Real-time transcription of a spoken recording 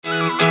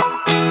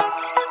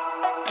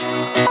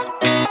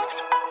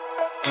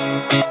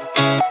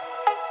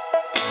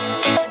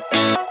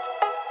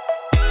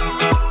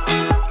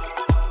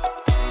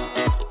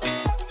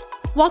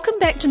Welcome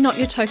back to Not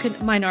Your Token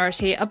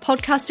Minority, a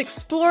podcast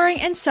exploring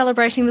and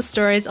celebrating the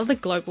stories of the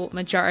global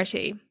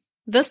majority.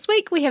 This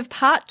week we have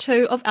part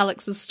 2 of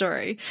Alex's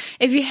story.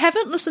 If you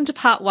haven't listened to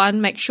part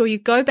 1, make sure you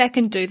go back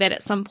and do that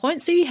at some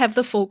point so you have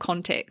the full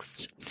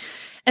context.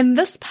 In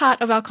this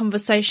part of our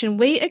conversation,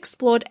 we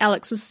explored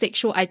Alex's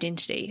sexual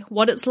identity,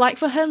 what it's like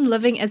for him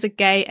living as a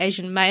gay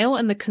Asian male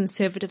in the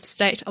conservative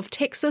state of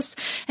Texas,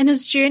 and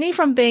his journey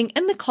from being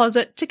in the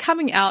closet to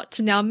coming out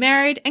to now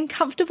married and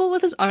comfortable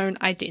with his own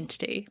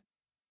identity.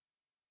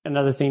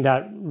 Another thing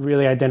that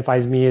really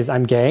identifies me is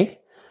I'm gay.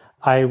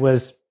 I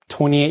was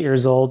 28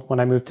 years old when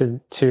I moved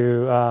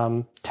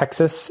to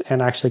Texas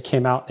and actually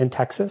came out in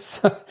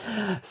Texas.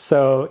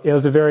 So it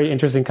was a very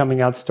interesting coming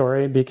out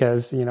story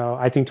because,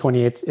 I think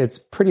 28, it's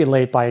pretty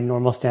late by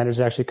normal standards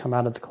to actually come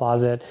out of the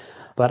closet.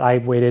 But I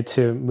waited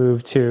to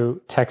move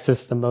to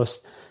Texas, the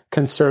most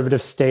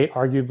conservative state,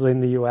 arguably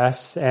in the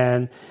US,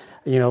 and,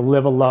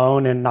 live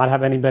alone and not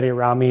have anybody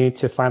around me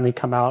to finally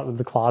come out of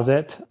the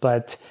closet.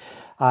 But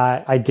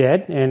I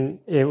did, and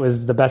it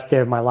was the best day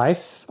of my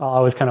life. I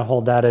always kind of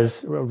hold that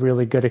as a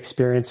really good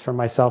experience for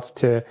myself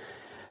to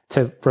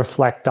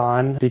reflect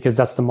on, because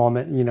that's the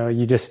moment,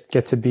 you just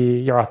get to be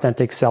your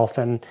authentic self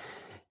and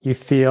you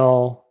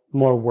feel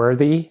more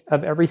worthy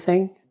of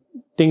everything.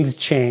 Things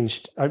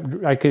changed.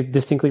 I could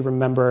distinctly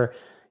remember,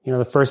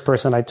 the first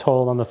person I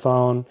told on the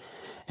phone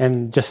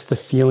and just the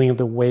feeling of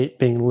the weight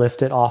being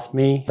lifted off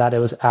me, that it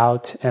was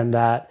out and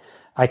that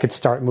I could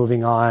start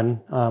moving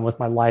on with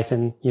my life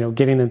and,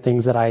 getting the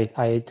things that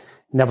I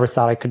never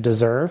thought I could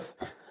deserve.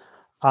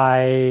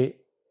 I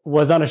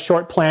was on a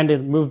short plan to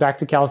move back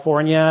to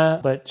California,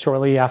 but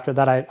shortly after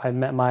that, I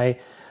met my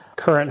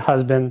current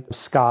husband,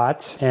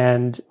 Scott,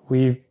 and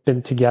we've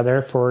been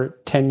together for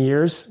 10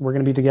 years. We're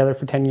going to be together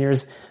for 10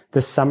 years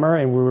this summer,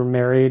 and we were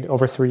married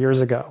over 3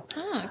 years ago.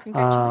 Oh,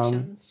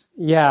 congratulations.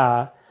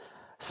 Yeah.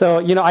 So,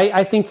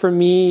 I think for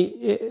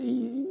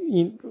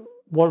me,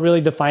 what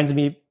really defines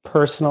me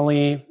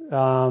personally,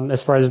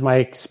 as far as my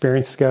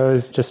experience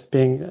goes, just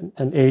being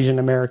an Asian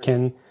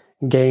American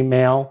gay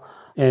male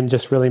and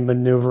just really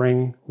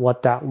maneuvering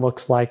what that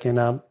looks like in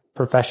a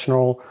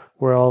professional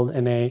world,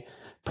 in a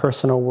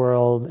personal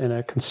world, in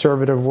a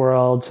conservative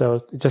world.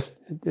 So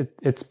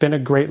it's been a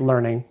great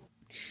learning.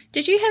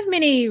 Did you have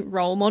many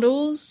role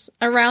models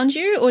around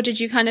you, or did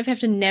you kind of have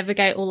to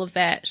navigate all of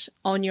that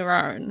on your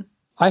own?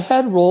 I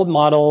had role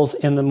models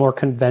in the more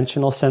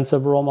conventional sense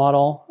of role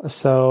model.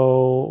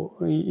 So,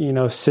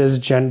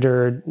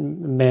 cisgendered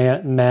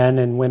men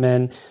and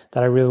women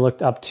that I really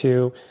looked up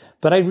to.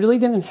 But I really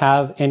didn't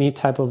have any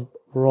type of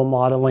role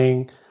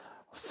modeling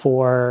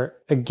for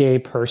a gay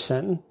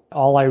person.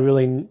 All I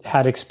really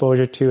had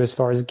exposure to as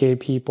far as gay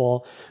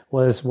people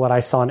was what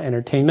I saw in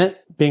entertainment.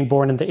 Being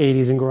born in the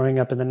 80s and growing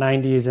up in the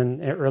 90s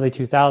and early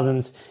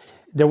 2000s,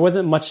 there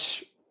wasn't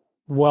much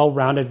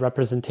well-rounded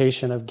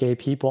representation of gay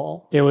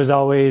people. It was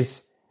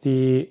always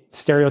the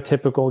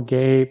stereotypical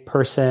gay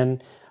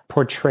person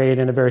portrayed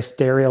in a very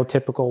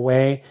stereotypical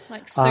way.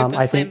 Like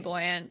super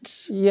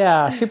flamboyant.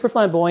 Yeah, super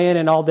flamboyant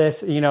and all this,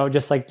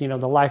 just like, the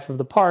life of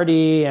the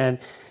party and,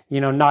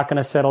 not going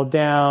to settle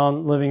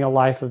down, living a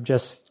life of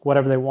just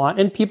whatever they want.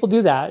 And people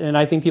do that. And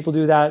I think people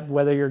do that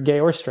whether you're gay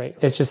or straight.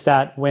 It's just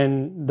that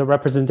when the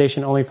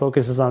representation only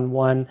focuses on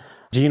one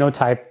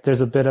genotype,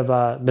 there's a bit of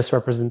a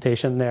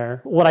misrepresentation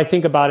there. What I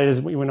think about it is,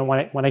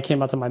 when I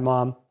came out to my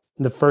mom,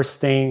 the first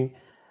thing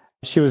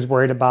she was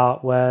worried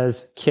about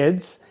was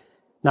kids,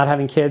 not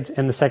having kids.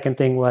 And the second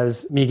thing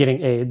was me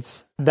getting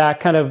AIDS. That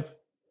kind of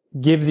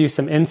gives you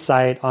some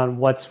insight on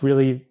what's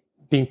really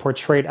being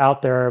portrayed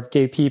out there of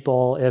gay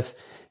people. If,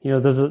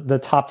 those are the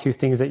top two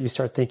things that you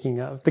start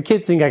thinking of. The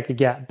kids thing I could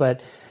get, but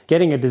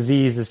getting a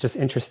disease is just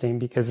interesting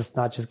because it's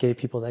not just gay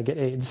people that get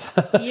AIDS.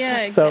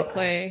 Yeah,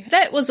 exactly.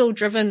 That was all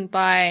driven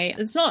by,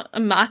 it's not a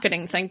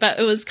marketing thing, but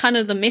it was kind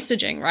of the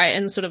messaging, right?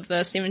 In sort of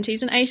the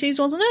 70s and 80s,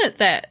 wasn't it?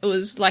 That it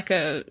was like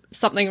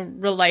something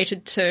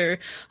related to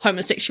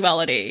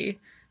homosexuality.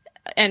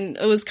 And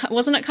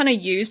wasn't it kind of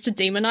used to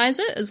demonize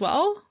it as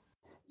well?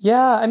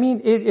 Yeah, I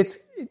mean, it's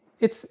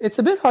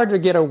a bit hard to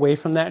get away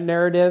from that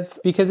narrative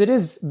because it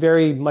is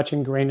very much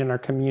ingrained in our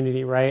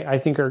community, right? I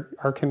think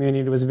our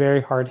community was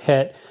very hard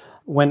hit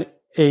when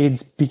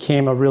AIDS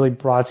became a really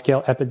broad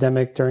scale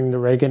epidemic during the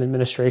Reagan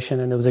administration,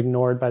 and it was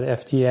ignored by the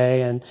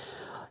FDA, and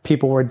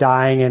people were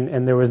dying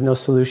and there was no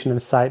solution in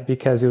sight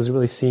because it was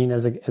really seen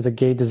as a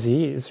gay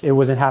disease. It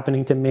wasn't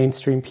happening to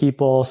mainstream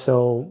people.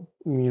 So,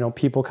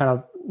 people kind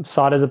of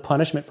saw it as a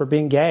punishment for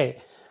being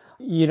gay.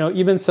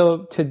 Even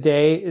so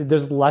today,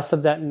 there's less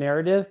of that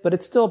narrative, but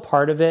it's still a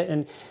part of it.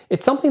 And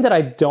it's something that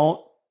I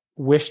don't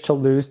wish to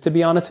lose, to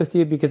be honest with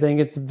you, because I think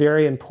it's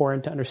very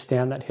important to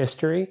understand that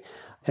history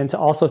and to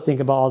also think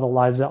about all the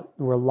lives that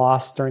were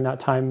lost during that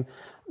time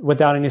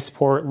without any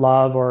support,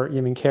 love, or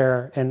even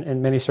care, and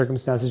in many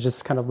circumstances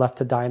just kind of left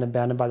to die and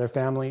abandoned by their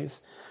families.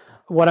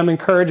 What I'm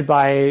encouraged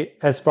by,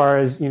 as far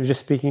as,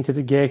 just speaking to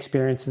the gay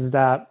experience, is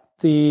that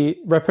the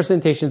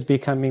representation is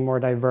becoming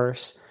more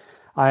diverse.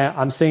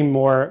 I'm seeing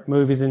more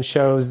movies and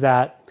shows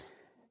that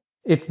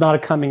it's not a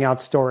coming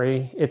out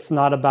story. It's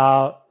not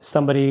about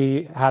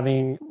somebody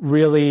having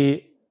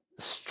really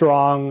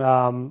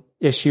strong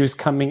issues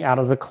coming out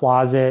of the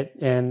closet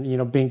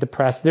and, being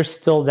depressed. There's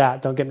still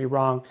that, don't get me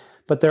wrong.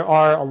 But there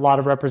are a lot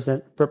of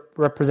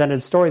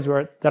representative stories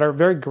that are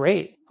very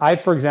great. I,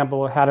 for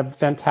example, had a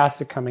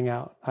fantastic coming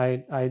out.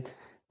 I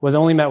was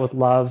only met with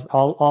love.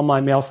 All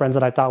my male friends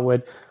that I thought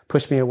would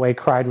push me away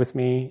cried with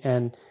me.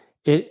 And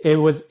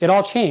it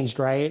all changed,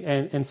 right?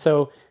 And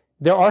so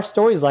there are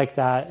stories like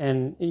that.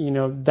 And,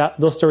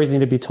 those stories need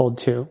to be told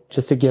too,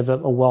 just to give a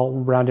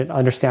well-rounded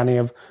understanding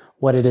of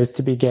what it is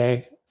to be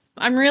gay.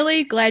 I'm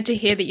really glad to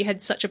hear that you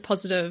had such a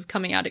positive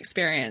coming out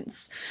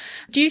experience.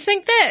 Do you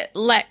think that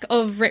lack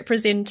of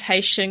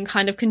representation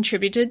kind of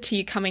contributed to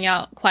you coming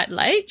out quite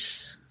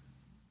late?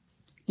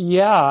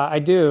 Yeah, I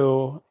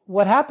do.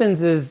 What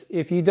happens is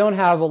if you don't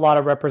have a lot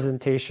of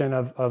representation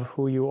of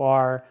who you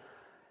are,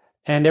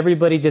 and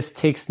everybody just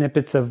takes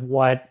snippets of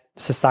what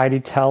society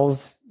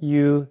tells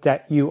you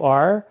that you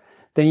are,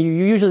 then you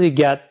usually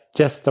get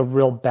just the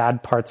real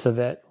bad parts of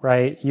it,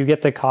 right? You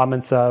get the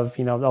comments of,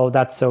 oh,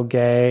 that's so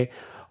gay.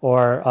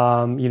 Or,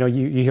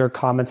 you hear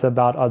comments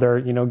about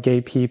other,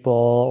 gay people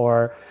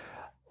or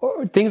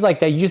things like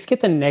that. You just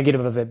get the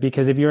negative of it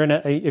because if you're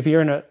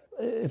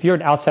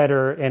an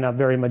outsider in a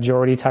very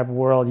majority type of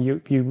world,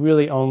 you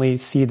really only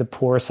see the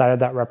poor side of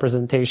that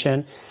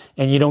representation,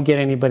 and you don't get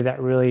anybody that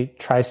really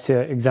tries to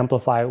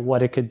exemplify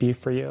what it could be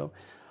for you.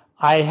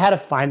 I had to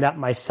find that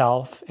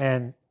myself,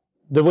 and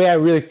the way I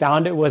really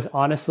found it was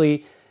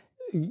honestly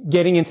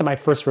getting into my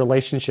first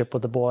relationship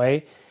with a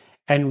boy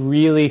and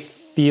really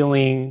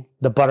feeling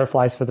the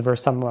butterflies for the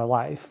first time in my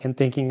life and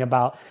thinking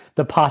about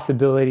the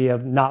possibility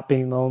of not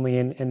being lonely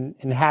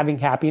and having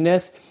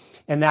happiness.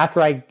 And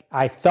after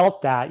I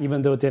felt that,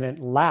 even though it didn't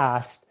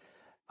last,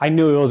 I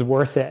knew it was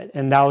worth it.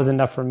 And that was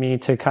enough for me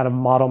to kind of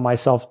model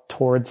myself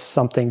towards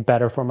something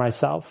better for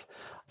myself.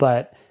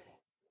 But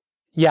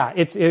yeah,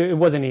 it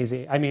wasn't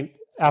easy. I mean,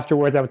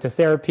 afterwards I went to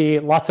therapy,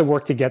 lots of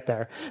work to get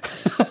there,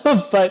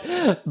 but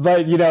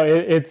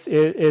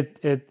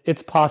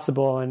it's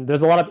possible. And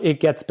there's a lot of It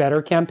Gets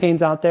Better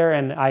campaigns out there.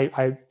 And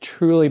I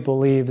truly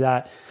believe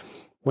that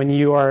when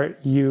you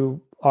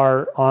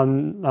are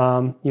on,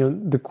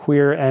 the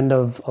queer end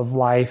of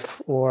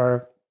life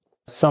or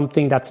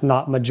something that's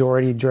not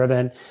majority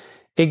driven,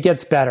 it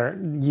gets better.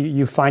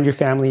 You find your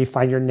family, you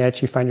find your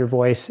niche, you find your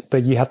voice,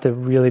 but you have to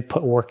really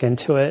put work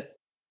into it.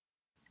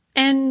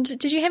 And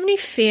did you have any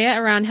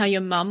fear around how your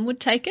mum would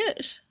take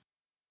it?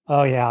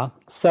 Oh, yeah.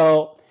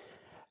 So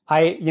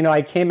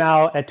I came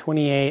out at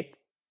 28.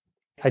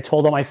 I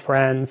told all my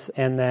friends,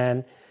 and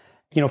then,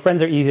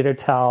 friends are easy to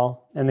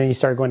tell. And then you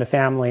start going to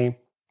family.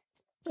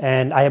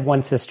 And I have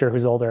one sister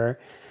who's older.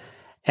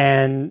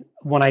 And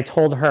when I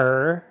told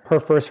her, her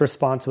first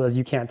response was,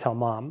 "You can't tell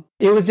mom."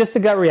 It was just a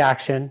gut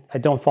reaction. I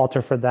don't fault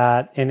her for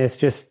that. And it's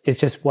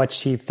just what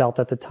she felt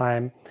at the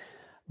time.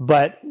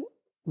 But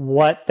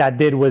what that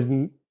did was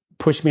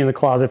push me in the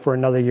closet for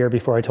another year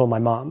before I told my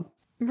mom.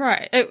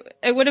 Right.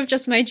 It would have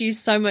just made you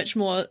so much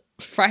more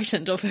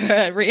frightened of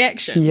her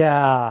reaction.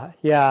 Yeah.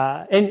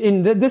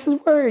 And this is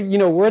where,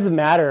 words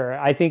matter.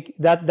 I think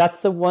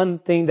that's the one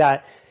thing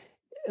that,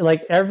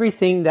 like,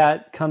 everything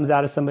that comes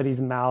out of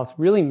somebody's mouth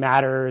really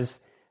matters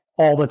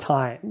all the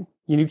time.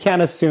 You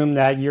can't assume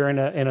that you're in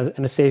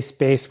a safe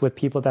space with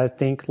people that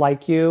think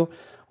like you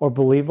or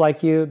believe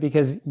like you,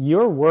 because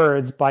your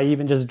words, by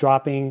even just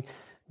dropping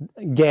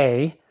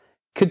gay,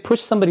 could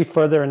push somebody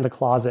further in the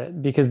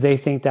closet because they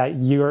think that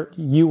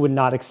you would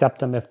not accept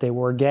them if they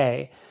were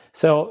gay.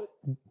 So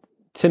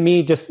to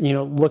me, just,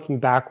 looking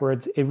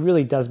backwards, it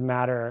really does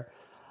matter.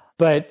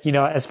 But,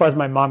 as far as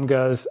my mom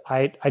goes,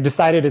 I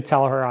decided to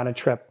tell her on a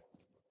trip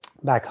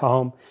back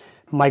home.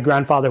 My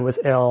grandfather was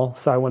ill,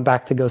 so I went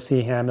back to go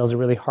see him. It was a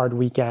really hard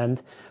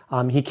weekend.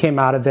 He came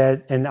out of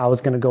it, and I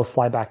was going to go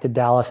fly back to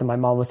Dallas, and my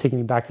mom was taking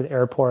me back to the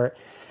airport.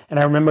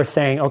 And I remember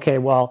saying, okay,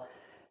 well,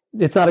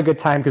 it's not a good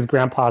time because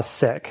grandpa's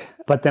sick.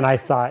 But then I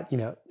thought,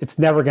 it's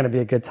never going to be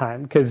a good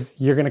time because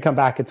you're going to come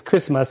back, it's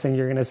Christmas, and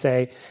you're going to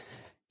say,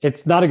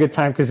 it's not a good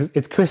time because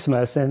it's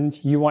Christmas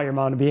and you want your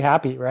mom to be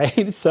happy,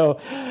 right? So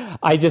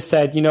I just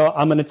said,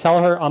 I'm going to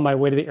tell her on my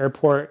way to the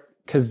airport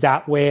because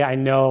that way I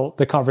know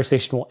the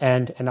conversation will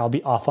end and I'll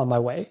be off on my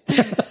way.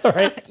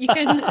 Right? You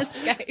can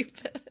escape.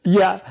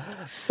 Yeah.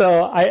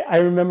 So I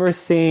remember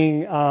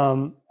seeing,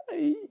 my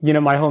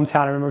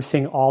hometown, I remember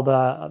seeing all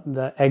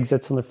the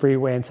exits on the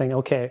freeway and saying,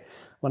 okay,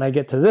 when I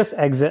get to this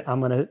exit, I'm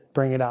going to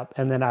bring it up.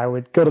 And then I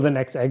would go to the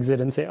next exit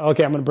and say,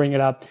 okay, I'm going to bring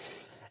it up.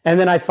 And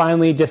then I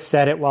finally just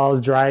said it while I was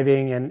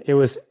driving, and it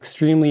was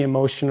extremely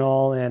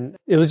emotional, and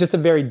it was just a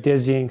very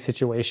dizzying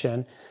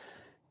situation.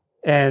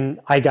 And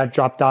I got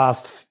dropped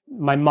off.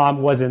 My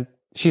mom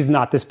she's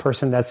not this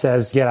person that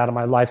says, get out of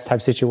my life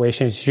type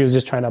situation. She was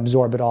just trying to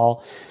absorb it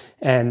all.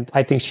 And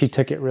I think she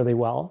took it really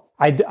well.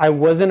 I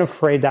wasn't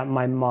afraid that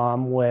my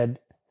mom would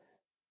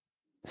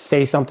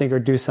say something or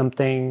do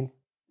something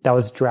that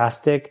was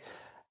drastic.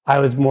 I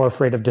was more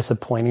afraid of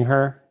disappointing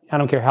her. I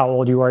don't care how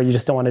old you are. You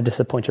just don't want to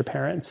disappoint your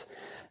parents.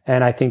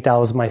 And I think that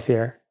was my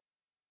fear.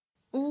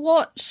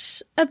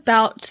 what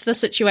about the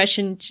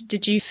situation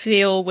did you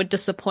feel would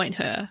disappoint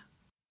her?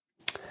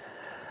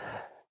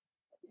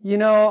 You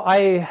know,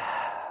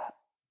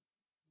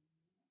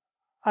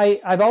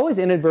 I've always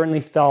inadvertently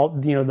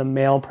felt, you know, the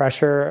male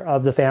pressure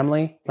of the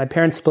family. My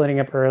parents splitting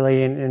up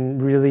early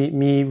and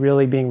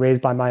really being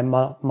raised by my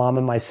mom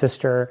and my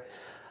sister.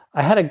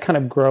 I had to kind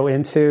of grow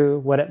into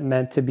what it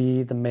meant to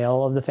be the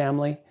male of the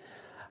family.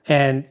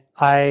 And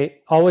I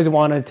always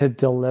wanted to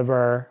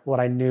deliver what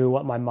I knew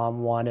what my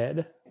mom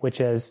wanted,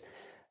 which is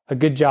a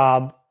good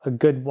job, a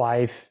good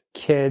wife,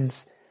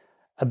 kids,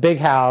 a big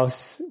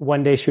house.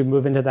 One day she would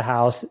move into the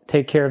house,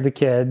 take care of the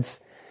kids.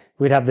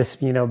 We'd have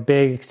this, you know,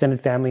 big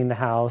extended family in the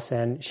house,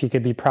 and she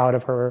could be proud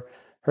of her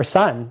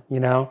son, you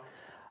know?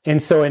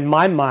 And so in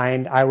my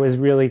mind, I was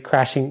really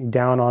crashing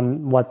down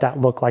on what that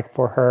looked like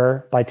for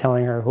her by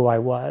telling her who I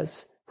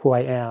was, who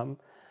I am.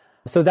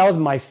 So that was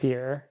my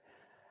fear.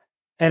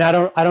 And I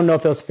don't know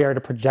if it was fair to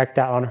project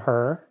that on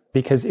her,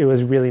 because it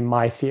was really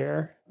my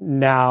fear.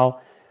 Now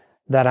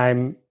that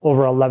I'm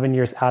over 11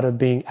 years out of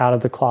being out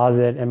of the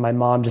closet, and my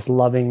mom just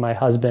loving my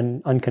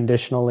husband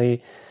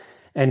unconditionally,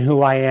 and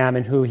who I am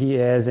and who he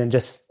is, and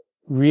just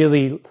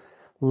really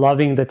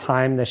loving the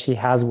time that she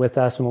has with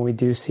us when we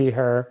do see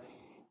her,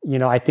 you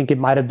know, I think it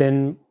might have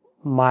been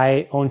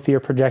my own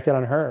fear projected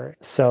on her.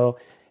 So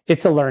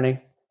it's a learning.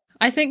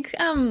 I think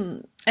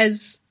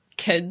as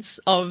kids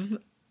of,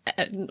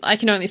 I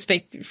can only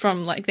speak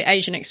from like the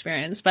Asian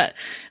experience, but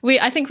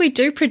I think we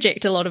do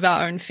project a lot of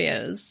our own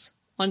fears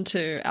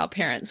onto our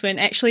parents, when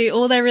actually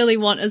all they really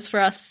want is for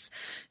us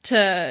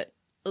to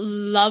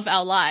love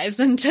our lives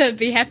and to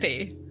be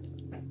happy.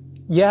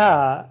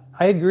 Yeah,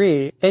 I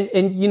agree.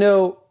 And you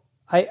know,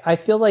 I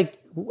feel like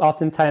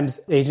oftentimes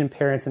Asian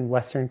parents in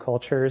Western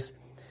cultures,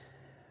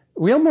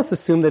 we almost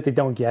assume that they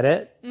don't get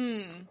it,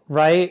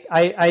 right?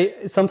 I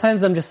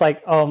sometimes I'm just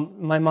like, oh,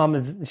 my mom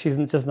she's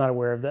just not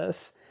aware of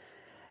this.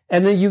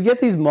 And then you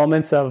get these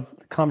moments of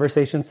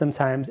conversation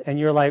sometimes, and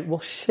you're like, well,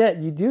 shit,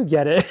 you do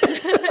get it.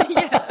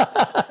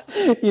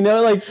 You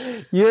know, like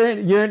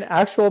you're an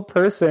actual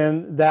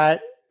person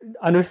that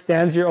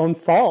understands your own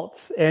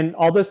faults. And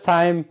all this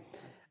time,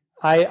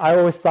 I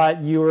always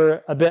thought you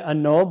were a bit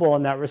unknowable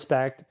in that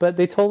respect, but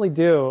they totally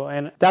do.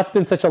 And that's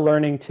been such a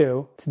learning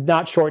too, to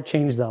not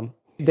shortchange them.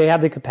 They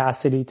have the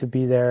capacity to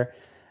be there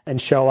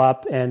and show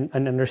up and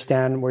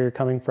understand where you're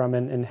coming from,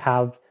 and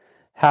have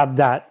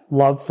that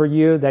love for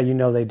you that you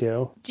know they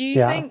do. Do you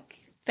think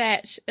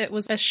that it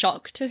was a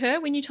shock to her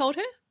when you told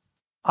her?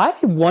 I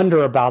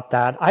wonder about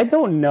that. I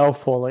don't know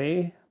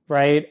fully,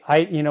 right?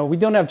 You know, we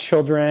don't have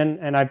children,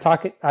 and I've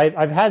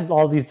had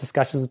all these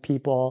discussions with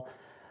people.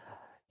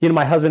 You know,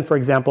 my husband, for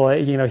example,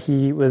 you know,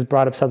 he was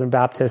brought up Southern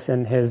Baptist,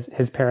 and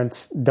his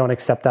parents don't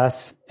accept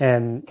us,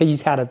 and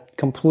he's had a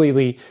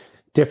completely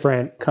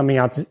different coming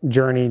out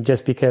journey,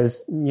 just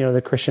because, you know,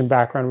 the Christian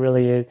background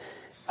really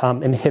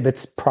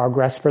inhibits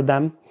progress for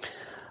them.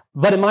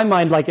 But in my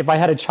mind, like if I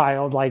had a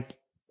child, like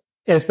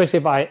especially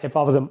if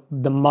I was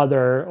the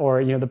mother, or,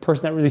 you know, the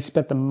person that really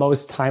spent the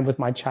most time with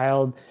my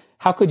child,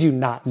 how could you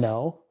not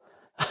know?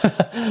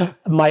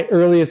 My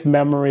earliest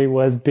memory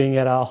was being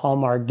at a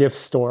Hallmark gift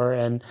store,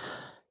 and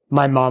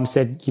my mom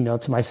said, you know,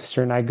 to my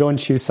sister and I, go and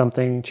choose one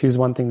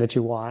thing that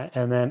you want.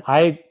 And then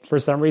I, for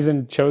some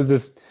reason, chose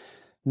this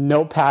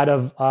notepad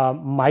of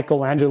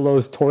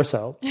Michelangelo's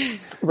torso,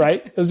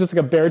 right? It was just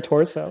like a bare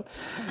torso.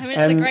 I mean,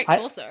 it's a great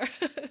torso.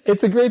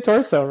 It's a great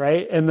torso,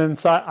 right? And then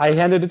so I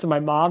handed it to my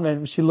mom,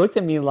 and she looked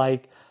at me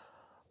like,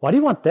 why do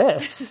you want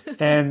this?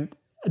 And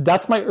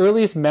that's my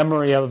earliest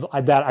memory of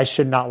that. I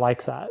should not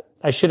like that.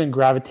 I shouldn't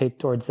gravitate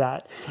towards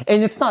that.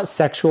 And it's not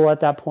sexual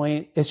at that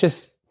point. It's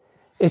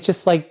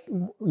just like,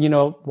 you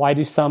know, why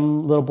do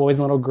some little boys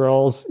and little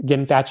girls get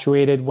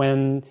infatuated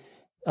when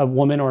a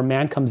woman or a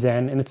man comes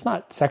in? And it's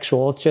not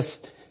sexual. It's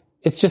just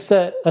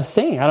a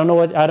thing. I don't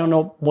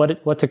know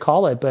what to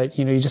call it, but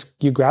you know,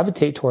 you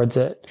gravitate towards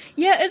it.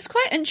 Yeah, it's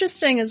quite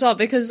interesting as well,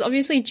 because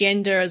obviously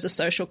gender is a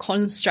social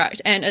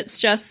construct, and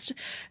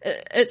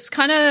it's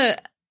kind of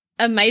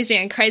amazing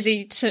and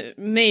crazy to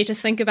me to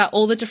think about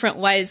all the different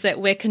ways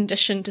that we're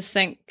conditioned to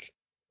think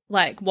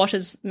like what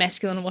is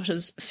masculine and what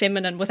is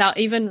feminine without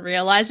even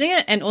realizing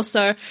it, and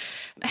also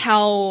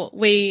how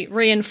we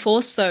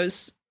reinforce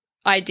those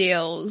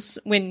ideals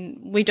when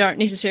we don't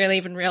necessarily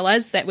even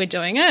realize that we're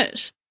doing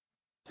it.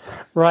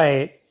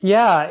 Right.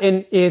 Yeah.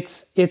 And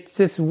it's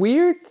this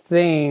weird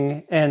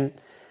thing, and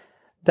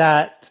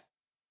that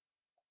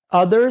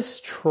others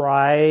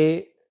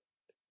try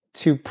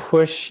to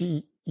push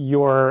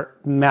your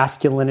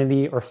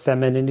masculinity or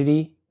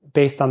femininity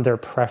based on their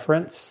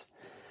preference.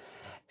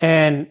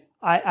 And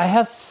I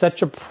have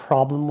such a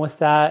problem with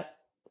that.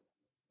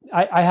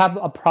 I have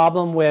a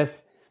problem with,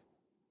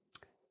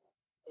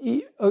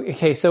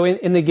 okay, so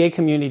in the gay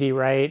community,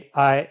 right,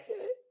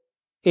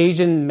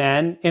 Asian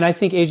men, and I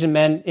think Asian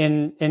men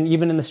and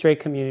even in the straight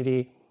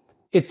community,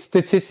 it's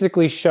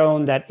statistically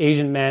shown that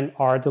Asian men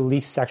are the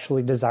least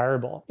sexually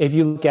desirable. If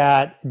you look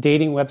at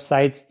dating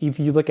websites, if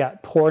you look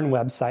at porn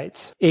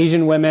websites,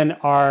 Asian women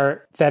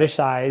are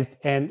fetishized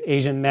and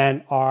Asian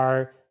men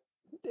are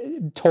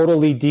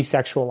totally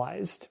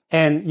desexualized.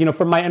 And,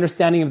 from my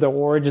understanding of the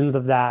origins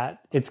of that,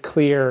 it's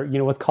clear,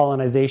 with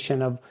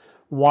colonization of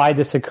why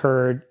this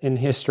occurred in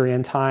history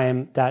and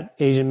time, that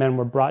Asian men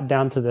were brought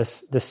down to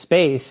this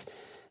space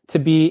to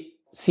be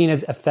seen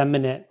as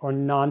effeminate or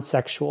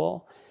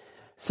non-sexual.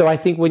 So I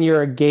think when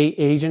you're a gay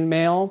Asian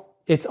male,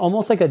 it's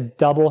almost like a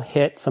double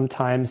hit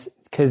sometimes,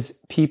 because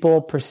people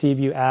perceive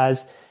you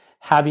as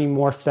having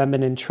more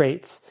feminine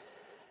traits.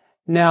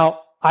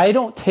 Now, I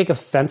don't take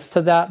offense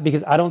to that,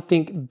 because I don't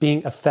think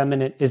being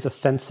effeminate is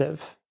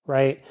offensive,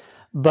 right?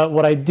 But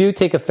what I do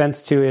take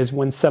offense to is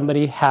when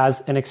somebody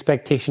has an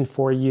expectation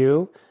for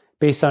you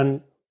based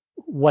on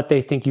what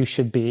they think you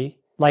should be.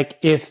 Like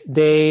if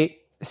they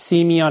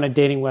see me on a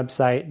dating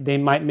website, they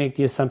might make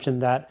the assumption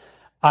that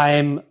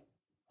I'm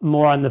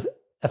more on the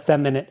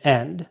effeminate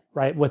end,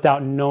 right?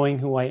 Without knowing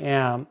who I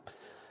am.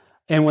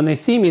 And when they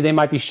see me, they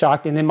might be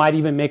shocked, and they might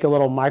even make a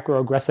little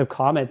microaggressive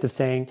comment of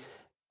saying,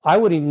 I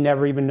would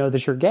never even know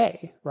that you're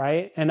gay,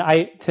 right? And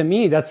to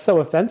me, that's so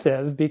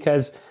offensive,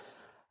 because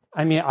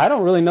I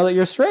don't really know that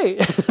you're straight.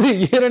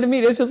 You know what I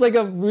mean? It's just like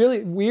a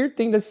really weird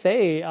thing to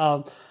say.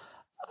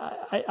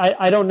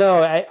 I don't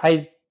know.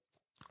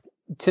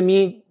 To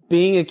me,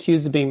 being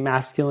accused of being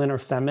masculine or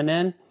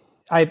feminine,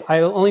 I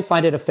only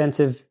find it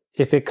offensive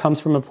if it comes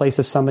from a place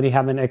of somebody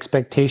having an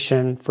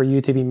expectation for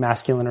you to be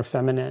masculine or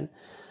feminine.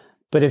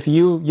 But if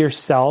you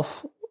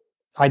yourself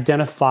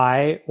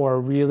identify or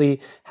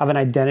really have an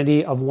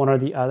identity of one or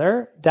the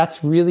other,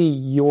 that's really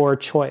your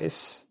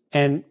choice.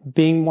 And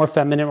being more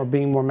feminine or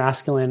being more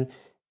masculine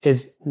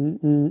is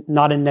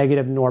not a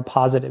negative nor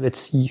positive.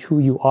 It's who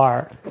you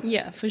are.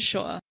 Yeah, for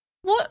sure.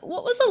 What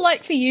was it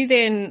like for you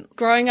then,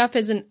 growing up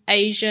as an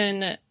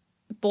Asian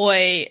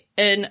boy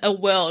in a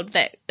world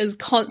that is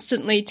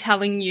constantly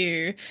telling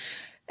you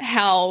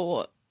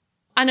how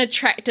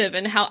unattractive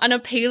and how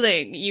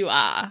unappealing you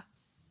are?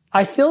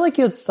 I feel like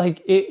it's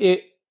like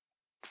you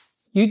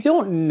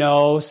don't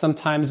know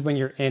sometimes when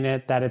you're in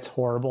it that it's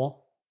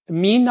horrible.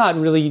 Me not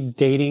really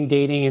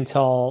dating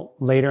until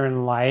later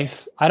in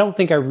life, I don't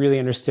think I really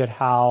understood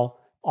how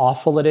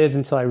awful it is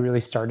until I really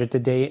started to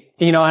date.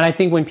 And I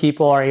think when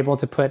people are able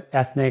to put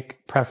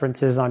ethnic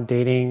preferences on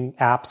dating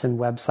apps and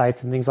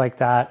websites and things like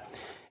that,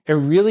 I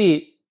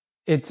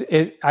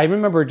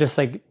remember just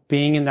like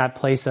being in that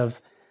place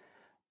of,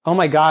 oh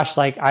my gosh,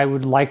 like I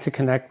would like to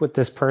connect with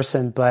this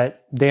person,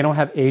 but they don't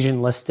have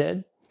Asian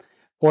listed.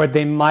 Or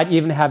they might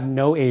even have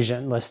no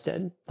Asian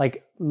listed,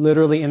 like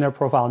literally in their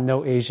profile,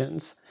 no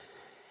Asians.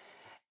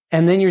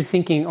 And then you're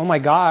thinking, oh my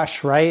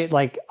gosh, right?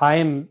 Like I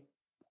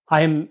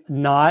am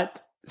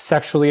not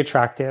sexually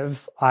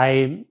attractive.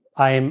 I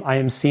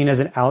am seen as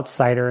an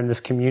outsider in this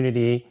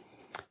community,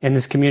 and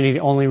this community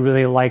only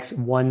really likes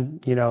one,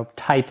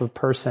 type of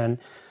person.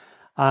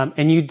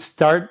 And you'd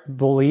start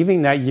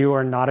believing that you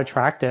are not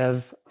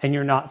attractive and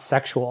you're not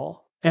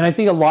sexual. And I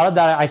think a lot of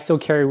that I still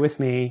carry with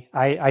me.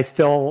 I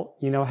still,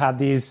 have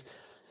these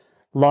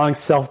long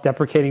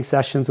self-deprecating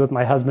sessions with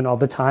my husband all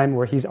the time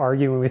where he's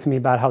arguing with me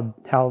about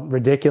how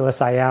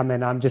ridiculous I am.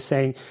 And I'm just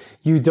saying,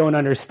 you don't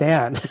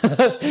understand.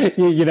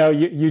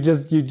 you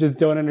just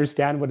don't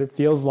understand what it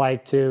feels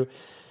like to,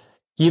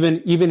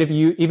 even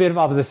if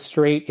I was a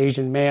straight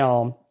Asian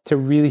male, to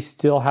really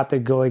still have to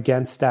go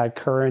against that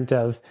current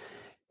of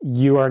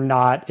you are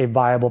not a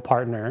viable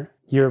partner.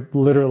 You're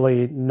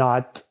literally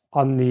not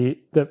on the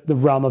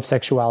realm of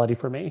sexuality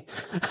for me.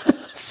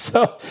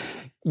 So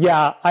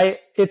yeah,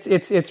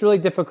 it's really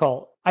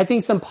difficult. I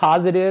think some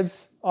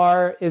positives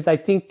is I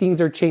think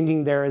things are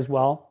changing there as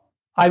well.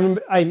 I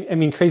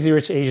mean, Crazy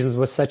Rich Asians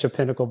was such a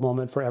pinnacle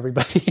moment for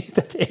everybody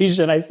that's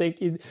Asian. I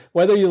think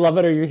whether you love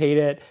it or you hate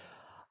it,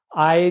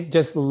 I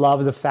just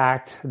love the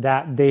fact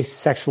that they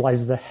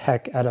sexualize the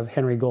heck out of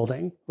Henry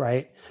Golding,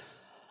 right?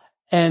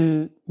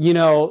 And,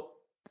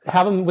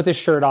 have him with his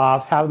shirt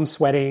off, have him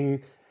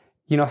sweating,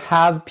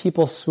 have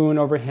people swoon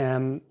over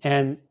him.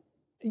 And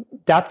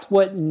that's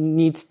what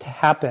needs to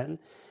happen.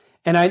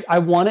 And I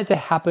want it to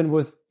happen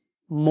with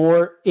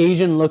more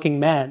Asian looking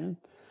men.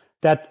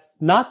 That's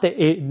not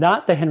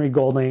the Henry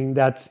Golding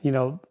that's,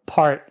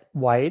 part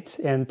white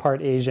and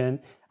part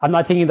Asian. I'm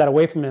not taking that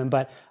away from him,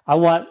 but I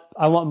want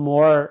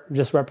more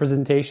just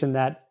representation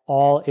that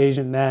all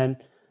Asian men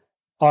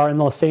are in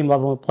the same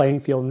level of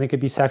playing field and they could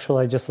be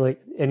sexualized just like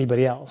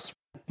anybody else.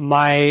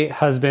 My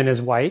husband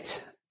is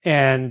white,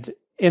 and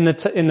in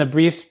the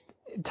brief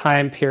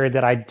time period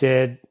that I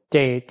did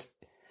date,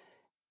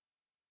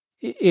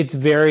 it's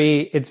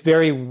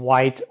very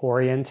white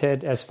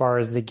oriented as far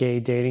as the gay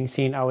dating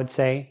scene, I would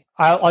say.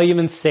 I'll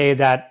even say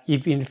that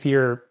even if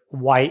you're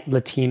white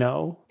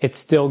Latino, it's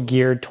still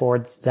geared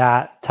towards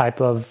that type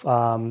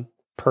of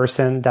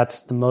person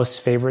that's the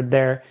most favored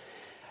there.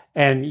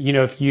 And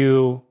if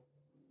you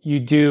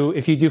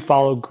do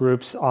follow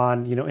groups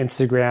on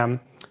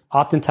Instagram,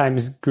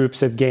 oftentimes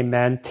groups of gay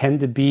men tend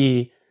to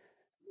be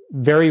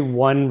very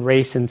one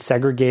race and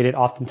segregated.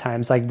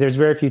 Oftentimes, like there's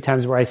very few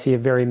times where I see a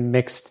very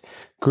mixed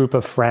group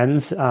of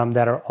friends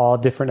that are all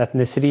different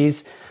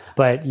ethnicities,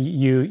 but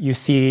you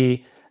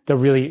see the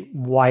really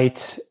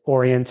white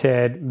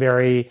oriented,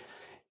 very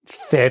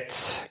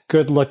fit,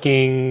 good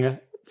looking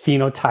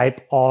phenotype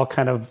all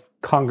kind of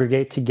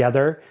congregate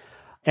together.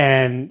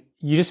 And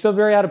you just feel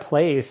very out of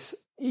place.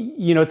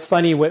 It's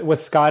funny with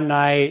Scott and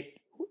I,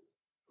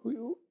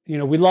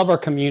 we love our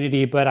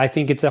community, but I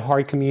think it's a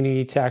hard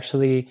community to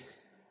actually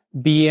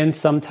be in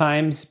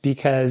sometimes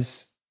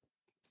because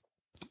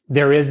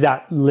there is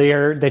that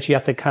layer that you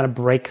have to kind of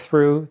break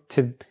through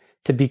to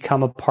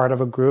become a part of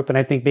a group. And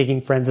I think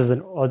making friends as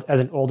an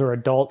older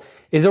adult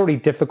is already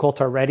difficult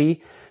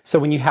already. So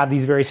when you have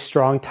these very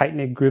strong,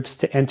 tight-knit groups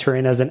to enter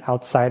in as an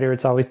outsider,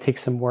 it's always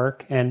takes some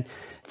work. And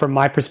from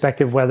my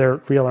perspective,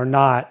 whether real or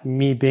not,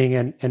 me being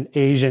an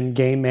Asian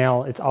gay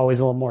male, it's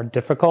always a little more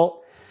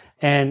difficult.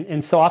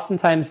 And so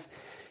oftentimes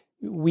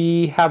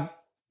we have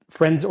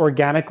friends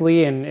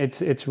organically, and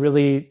it's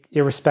really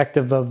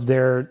irrespective of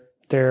their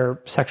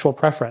sexual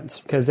preference.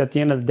 Because at the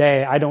end of the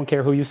day, I don't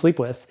care who you sleep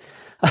with.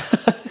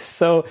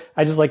 So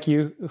I just like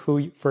you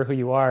for who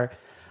you are.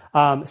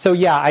 So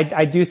yeah,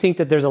 I do think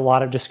that there's a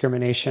lot of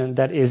discrimination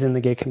that is in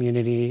the gay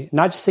community,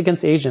 not just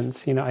against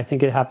Asians. I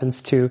think it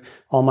happens to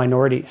all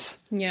minorities.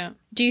 Yeah.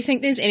 Do you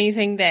think there's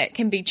anything that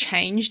can be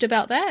changed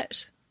about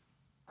that?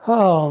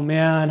 Oh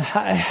man,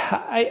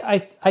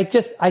 I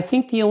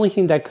think the only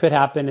thing that could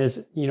happen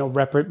is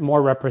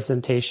more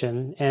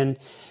representation. And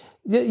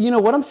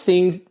what I'm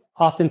seeing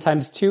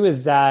oftentimes too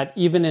is that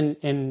even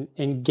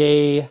in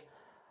gay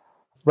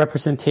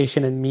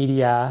representation in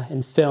media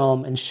and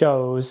film and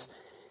shows,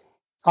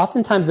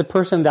 oftentimes the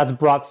person that's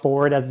brought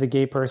forward as the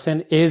gay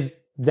person is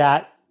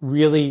that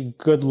really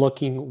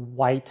good-looking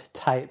white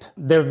type.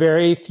 There are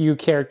very few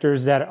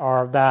characters that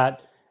are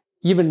that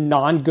even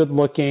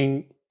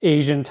non-good-looking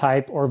Asian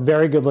type or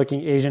very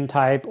good-looking Asian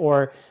type,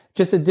 or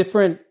just a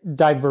different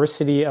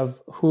diversity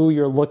of who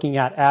you're looking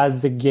at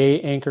as the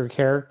gay anchor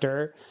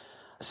character.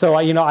 So,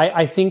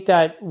 I think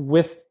that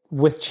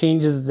with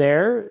changes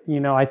there,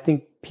 I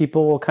think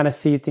people will kind of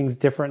see things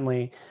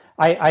differently.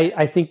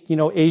 I think,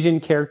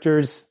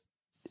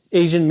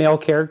 Asian male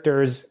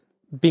characters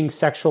being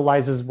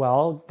sexualized as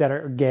well that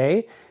are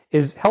gay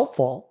is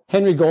helpful.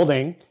 Henry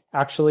Golding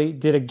actually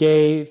did a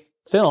gay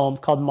film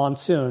called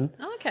Monsoon.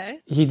 Oh, okay.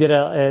 He did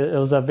it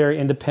was a very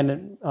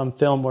independent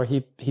film where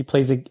he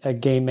plays a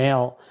gay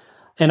male.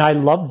 And I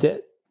loved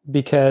it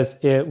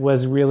because it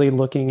was really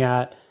looking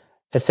at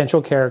a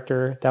central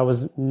character that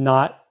was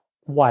not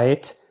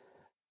white,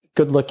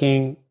 good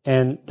looking,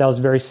 and that was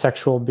very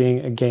sexual, being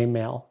a gay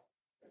male.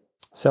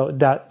 So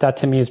that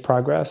to me is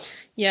progress.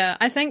 Yeah,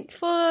 I think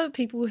for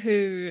people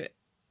who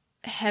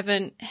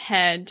haven't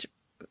had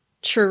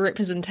true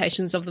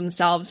representations of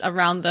themselves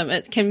around them,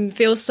 it can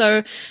feel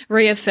so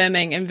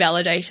reaffirming and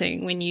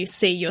validating when you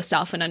see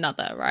yourself in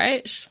another,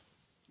 right?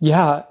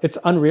 Yeah, it's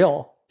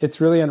unreal.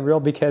 It's really unreal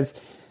because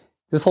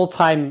this whole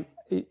time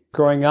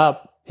growing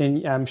up,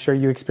 and I'm sure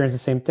you experience the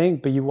same thing,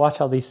 but you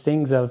watch all these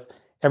things of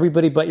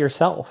everybody but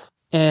yourself.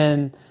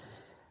 And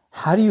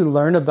how do you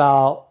learn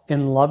about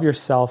and love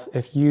yourself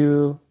if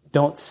you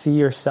don't see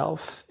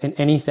yourself in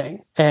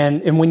anything?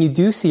 And when you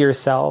do see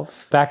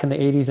yourself, back in the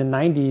 80s and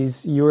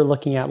 90s, you were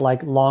looking at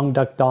like Long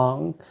Duck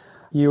Dong.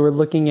 You were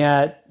looking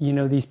at,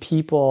 these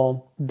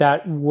people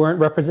that weren't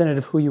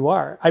representative of who you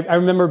are. I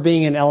remember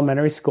being in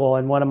elementary school,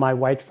 and one of my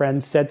white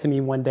friends said to me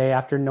one day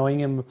after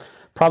knowing him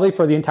probably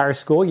for the entire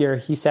school year,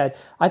 he said,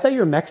 "I thought you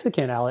were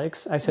Mexican,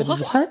 Alex." I said,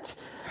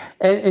 "What?"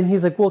 And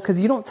he's like, "Well,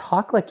 because you don't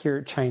talk like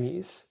you're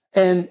Chinese."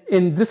 And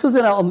this was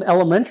in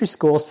elementary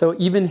school, so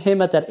even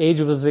him at that age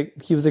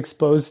he was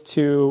exposed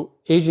to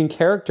Asian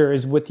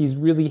characters with these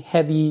really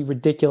heavy,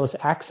 ridiculous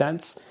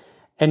accents,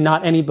 and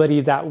not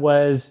anybody that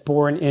was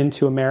born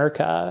into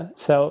America.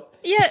 So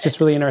yeah, it's just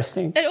really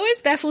interesting. It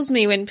always baffles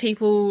me when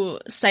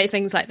people say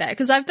things like that,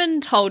 because I've been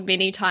told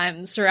many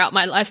times throughout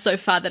my life so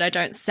far that I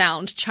don't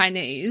sound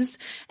Chinese,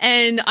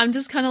 and I'm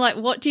just kind of like,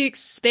 what do you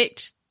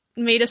expect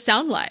me to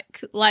sound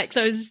like? Like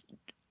those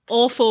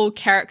awful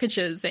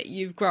caricatures that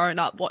you've grown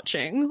up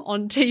watching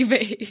on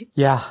TV.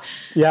 Yeah,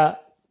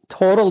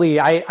 totally.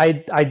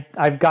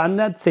 I've gotten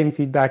that same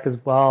feedback as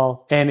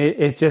well, and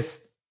it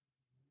just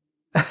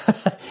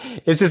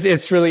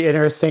it's really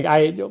interesting.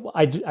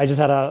 I just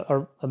had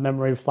a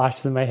memory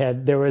flashes in my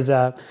head. There was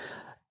a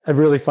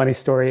really funny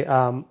story.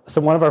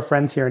 So one of our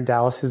friends here in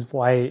Dallas who's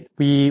white,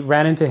 we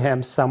ran into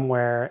him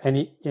somewhere,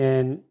 and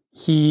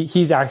he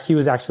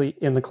was actually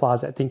in the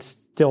closet. I think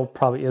still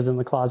probably is in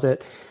the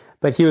closet.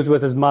 But he was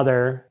with his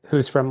mother,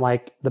 who's from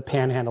like the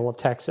panhandle of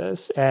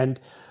Texas. And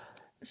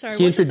sorry,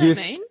 what does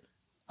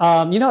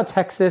that mean?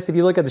 Texas, if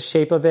you look at the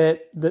shape of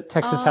it,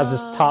 Texas has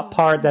this top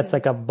part that's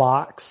like a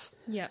box.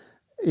 Yeah.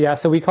 Yeah,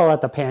 so we call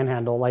that the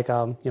panhandle, like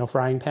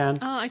frying pan.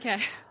 Oh, okay.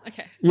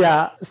 Okay.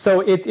 Yeah,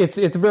 so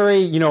it's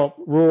very,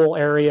 rural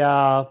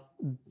area,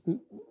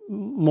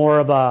 more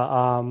of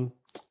a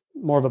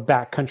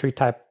backcountry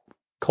type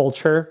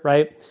culture,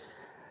 right?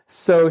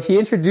 So he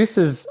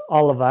introduces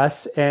all of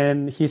us,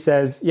 and he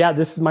says, "Yeah,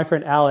 this is my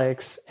friend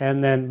Alex."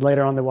 And then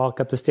later on, they walk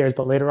up the stairs.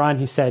 But later on,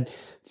 he said,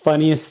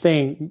 "Funniest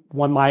thing,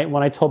 when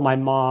I told my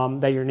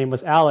mom that your name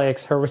was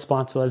Alex, her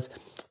response was,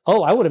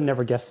 'Oh, I would have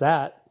never guessed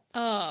that.'"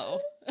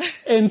 Oh.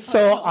 And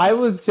so I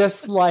was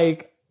just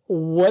like,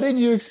 what did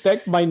you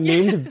expect my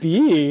name to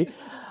be?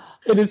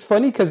 It is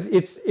funny because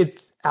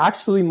it's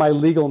actually my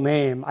legal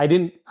name.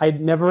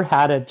 I'd never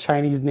had a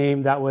Chinese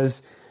name that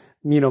was,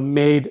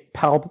 made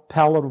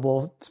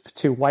palatable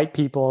to white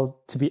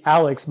people to be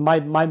Alex. My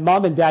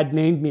mom and dad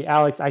named me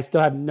Alex. I still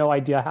have no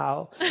idea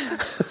how.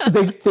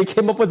 They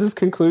came up with this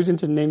conclusion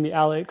to name me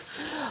Alex.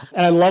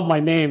 And I love my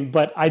name,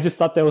 but I just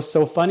thought that was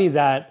so funny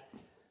that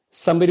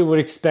somebody would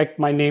expect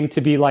my name to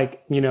be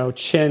like,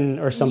 Chin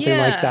or something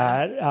like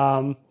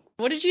that.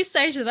 What did you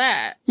say to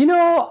that?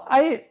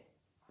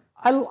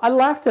 I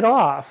laughed it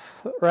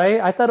off, right?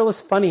 I thought it was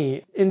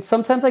funny. And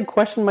sometimes I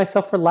question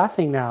myself for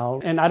laughing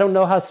now. And I don't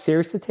know how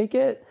serious to take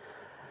it.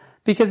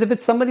 Because if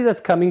it's somebody that's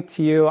coming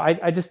to you,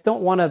 I just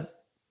don't want to...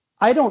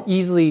 I don't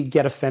easily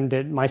get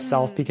offended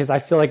myself because I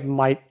feel like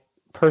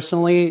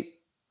personally,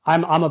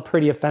 I'm a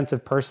pretty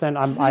offensive person.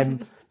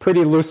 I'm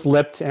pretty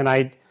loose-lipped and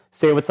I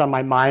say what's on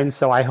my mind.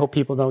 So I hope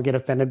people don't get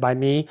offended by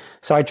me.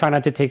 So I try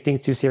not to take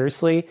things too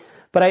seriously.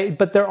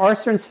 But there are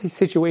certain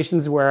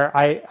situations where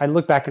I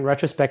look back in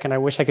retrospect and I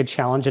wish I could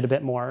challenge it a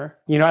bit more.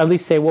 At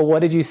least say, well, what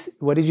did you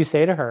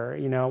say to her?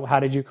 How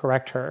did you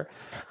correct her?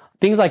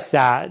 Things like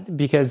that,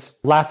 because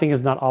laughing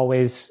is not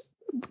always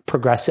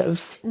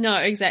progressive. No,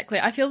 exactly.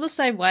 I feel the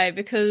same way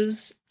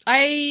because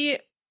I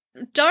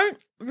don't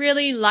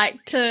really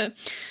like to...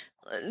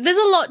 There's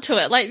a lot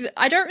to it. Like,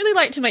 I don't really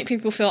like to make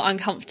people feel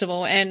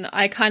uncomfortable, and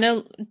I kind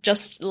of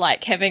just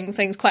like having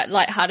things quite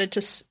lighthearted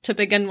to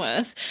begin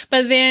with.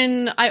 But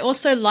then I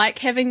also like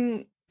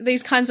having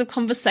these kinds of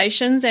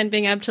conversations and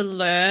being able to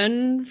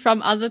learn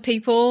from other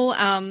people.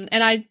 And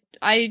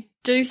I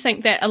do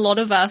think that a lot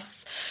of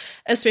us,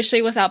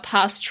 especially with our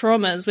past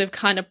traumas, we've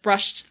kind of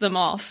brushed them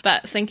off.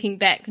 But thinking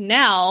back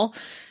now,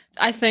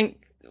 I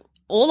think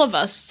all of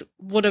us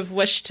would have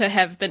wished to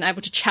have been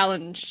able to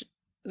challenge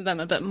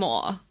them a bit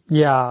more.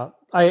 Yeah,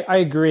 I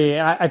agree.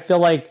 I feel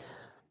like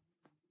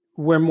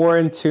we're more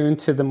in tune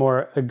to the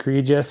more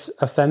egregious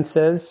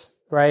offenses,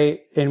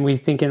 right? And we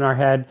think in our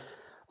head,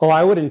 oh,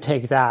 I wouldn't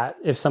take that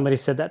if somebody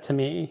said that to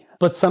me.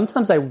 But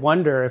sometimes I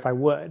wonder if I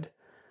would,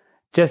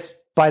 just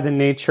by the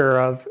nature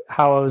of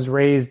how I was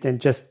raised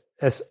and just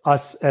as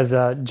us as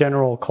a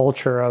general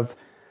culture of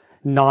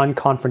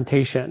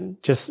non-confrontation.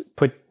 Just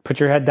put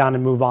your head down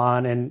and move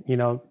on, and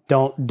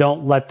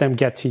don't let them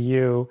get to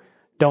you.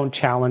 Don't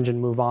challenge and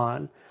move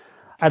on.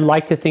 I'd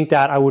like to think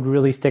that I would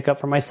really stick up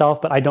for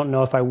myself, but I don't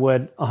know if I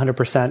would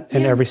 100%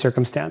 in every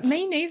circumstance.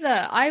 Me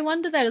neither. I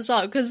wonder that as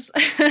well, because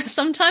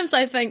sometimes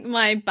I think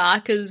my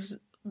bark is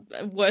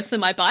worse than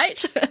my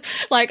bite.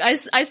 Like I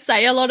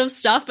say a lot of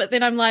stuff, but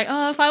then I'm like,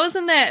 oh, if I was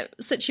in that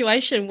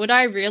situation, would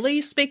I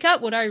really speak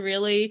up? Would I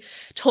really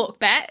talk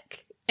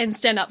back and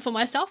stand up for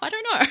myself? I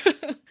don't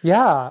know.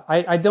 Yeah,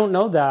 I don't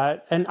know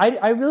that. And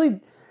I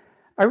really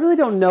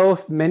don't know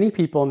if many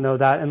people know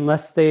that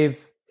unless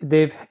they've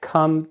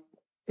come,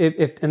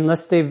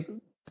 unless they've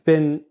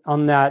been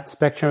on that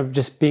spectrum of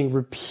just being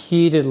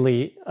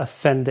repeatedly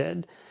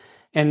offended.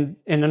 And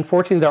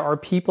unfortunately, there are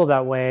people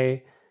that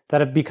way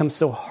that have become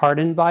so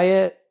hardened by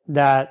it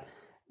that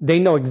they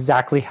know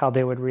exactly how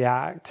they would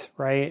react,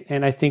 right?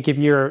 And I think if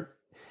you're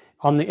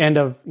on the end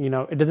of,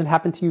 it doesn't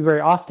happen to you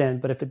very often,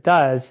 but if it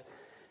does,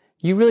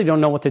 you really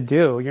don't know what to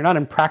do. You're not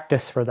in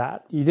practice for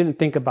that. You didn't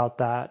think about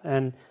that.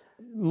 And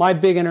my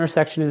big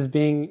intersection is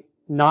being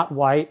not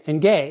white and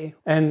gay.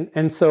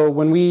 And so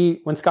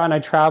when Scott and I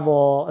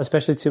travel,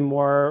 especially to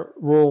more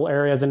rural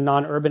areas and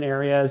non-urban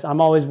areas,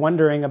 I'm always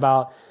wondering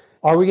about,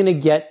 are we going to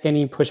get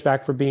any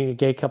pushback for being a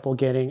gay couple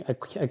getting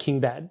a king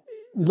bed?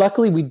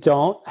 Luckily, we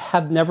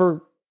have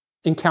never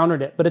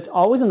encountered it, but it's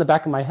always in the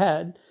back of my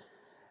head.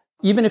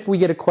 Even if we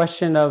get a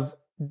question of,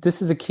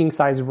 this is a king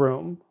size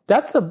room,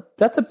 that's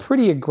a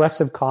pretty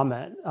aggressive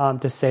comment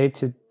to say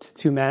to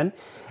two men.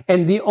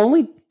 And the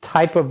only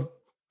type of,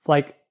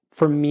 like,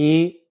 for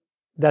me,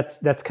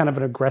 that's kind of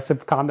an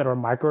aggressive comment or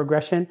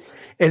microaggression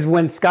is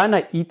when Scott and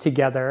I eat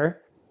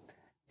together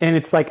and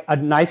it's like a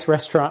nice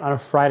restaurant on a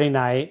Friday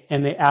night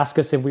and they ask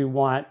us if we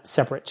want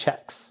separate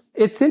checks.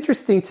 It's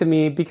interesting to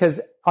me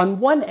because on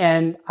one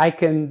end, I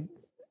could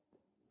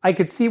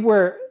see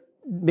where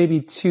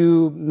maybe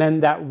two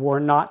men that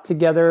were not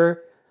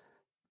together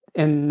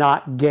and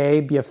not gay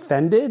be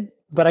offended,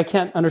 but I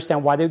can't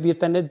understand why they would be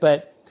offended.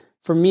 But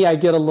for me, I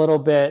get a little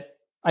bit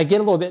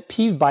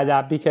peeved by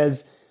that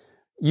because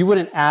you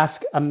wouldn't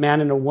ask a man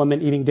and a woman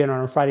eating dinner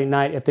on a Friday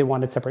night if they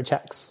wanted separate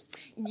checks.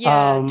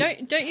 Yeah,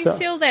 don't you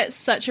feel that's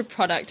such a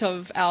product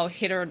of our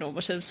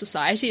heteronormative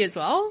society as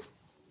well?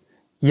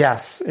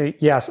 Yes, I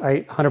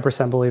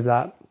 100% believe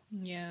that.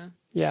 Yeah.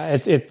 Yeah,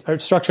 our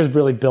structure is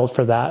really built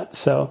for that.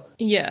 So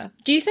yeah.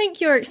 Do you think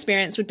your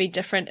experience would be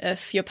different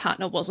if your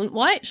partner wasn't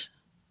white?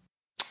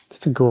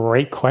 That's a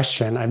great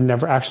question. I've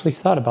never actually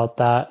thought about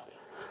that.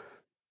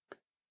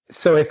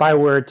 So if I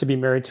were to be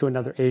married to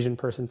another Asian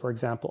person, for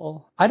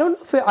example, I don't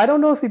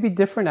know if it'd be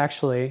different.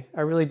 Actually,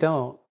 I really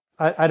don't.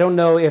 I don't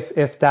know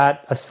if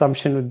that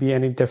assumption would be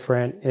any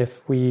different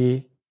if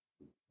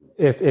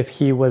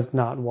he was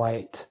not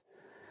white.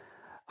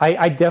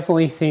 I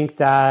definitely think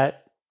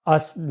that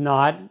us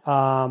not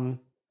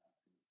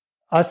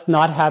us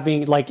not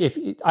having, like, if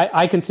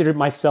I considered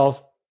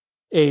myself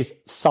a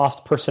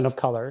soft person of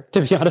color,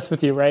 to be honest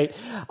with you, right?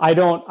 I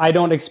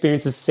don't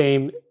experience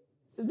the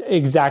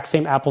exact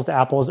same apples to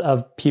apples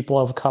of people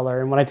of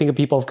color. And when I think of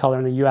people of color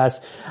in the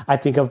US, I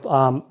think of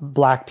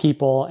Black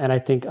people, and I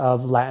think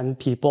of Latin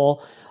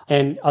people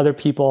and other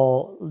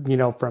people,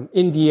 from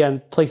India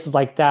and places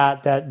like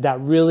that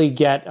really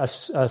get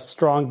a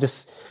strong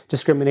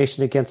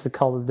discrimination against the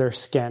color of their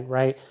skin,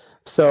 right?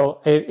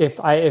 So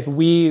if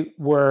we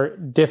were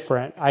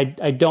different, I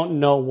don't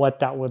know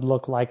what that would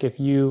look like if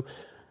you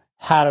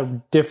had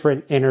a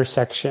different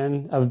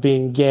intersection of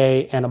being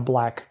gay and a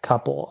Black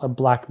couple, a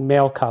Black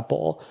male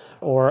couple,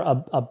 or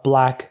a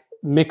Black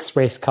mixed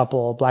race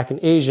couple, Black and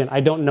Asian.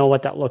 I don't know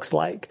what that looks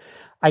like.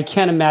 I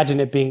can't imagine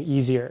it being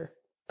easier.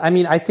 I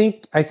mean, I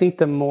think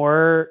the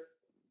more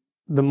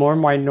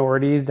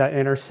minorities that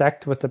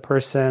intersect with the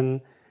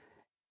person,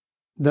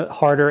 the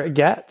harder it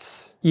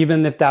gets.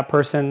 Even if that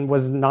person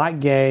was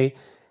not gay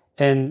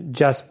and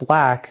just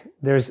Black,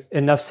 there's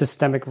enough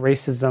systemic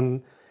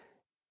racism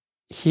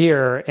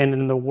here and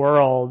in the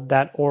world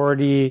that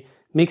already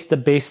makes the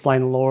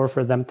baseline lower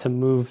for them to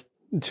move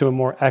to a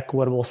more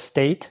equitable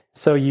state.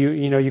 So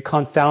you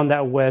confound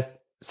that with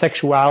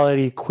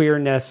sexuality,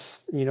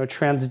 queerness,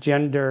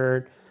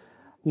 transgender,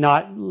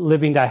 not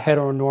living that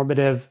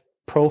heteronormative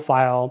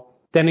profile,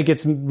 then it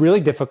gets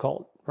really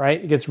difficult,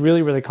 right? It gets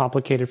really, really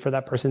complicated for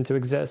that person to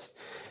exist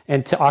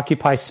and to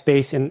occupy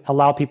space and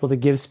allow people to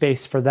give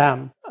space for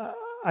them.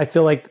 I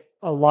feel like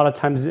a lot of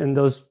times in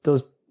those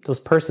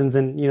persons,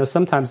 and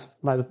sometimes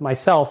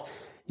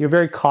myself, you're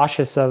very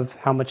cautious of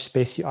how much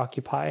space you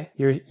occupy.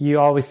 You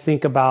always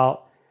think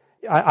about,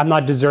 I'm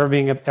not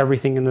deserving of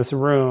everything in this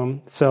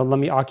room, so let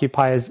me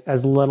occupy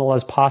as little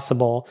as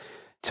possible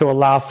to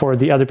allow for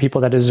the other people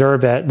that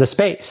deserve it the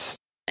space.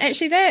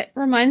 Actually, that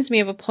reminds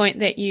me of a point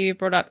that you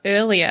brought up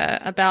earlier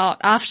about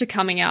after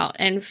coming out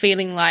and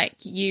feeling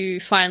like you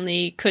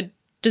finally could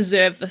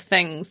deserve the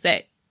things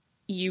that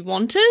you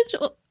wanted,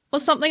 or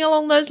something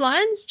along those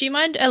lines. Do you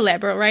mind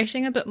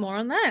elaborating a bit more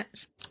on that?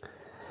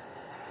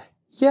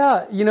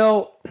 Yeah,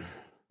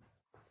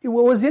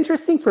 what was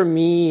interesting for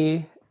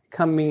me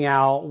coming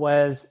out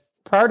was,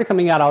 prior to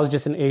coming out, I was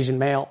just an Asian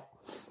male.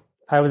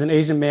 I was an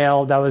Asian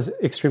male that was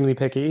extremely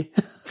picky.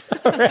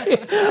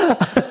 Right?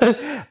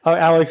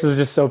 Alex is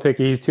just so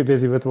picky. He's too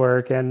busy with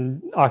work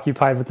and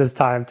occupied with his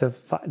time to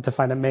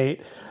find a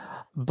mate.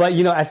 But,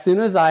 as soon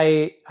as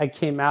I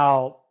came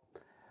out,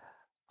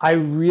 I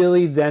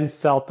really then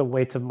felt the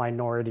weight of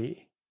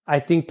minority. I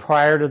think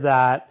prior to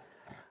that,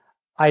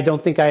 I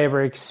don't think I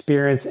ever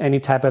experienced any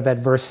type of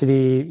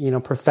adversity,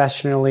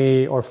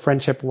 professionally or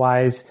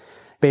friendship-wise,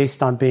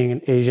 based on being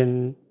an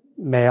Asian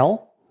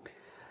male.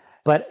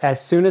 But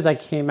as soon as I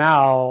came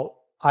out,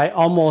 I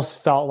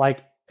almost felt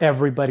like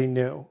everybody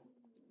knew.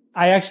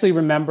 I actually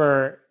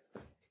remember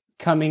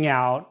coming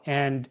out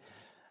and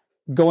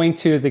going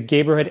to the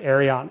Gayborhood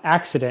area on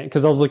accident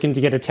because I was looking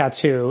to get a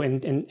tattoo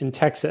in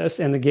Texas,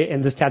 and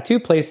this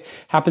tattoo place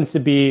happens to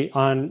be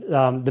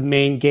on the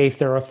main gay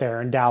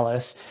thoroughfare in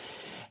Dallas.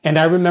 And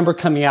I remember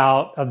coming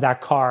out of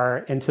that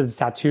car into the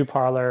tattoo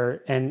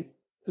parlor and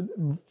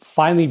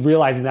finally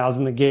realizing that I was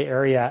in the gay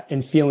area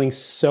and feeling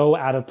so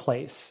out of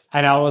place.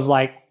 And I was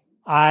like,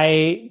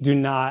 I do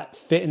not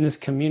fit in this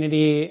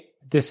community.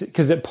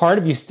 Because a part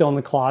of you is still in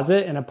the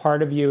closet and a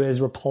part of you is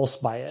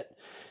repulsed by it.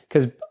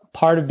 Because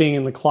part of being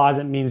in the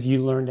closet means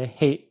you learn to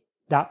hate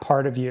that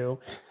part of you.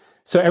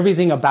 So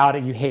everything about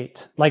it you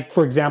hate. Like,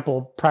 for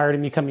example, prior to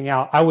me coming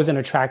out, I wasn't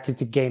attracted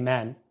to gay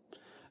men.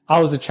 I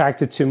was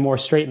attracted to more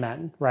straight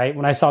men, right?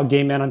 When I saw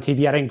gay men on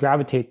TV, I didn't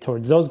gravitate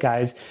towards those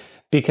guys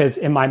because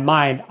in my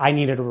mind, I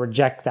needed to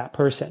reject that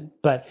person.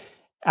 But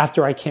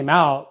after I came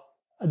out,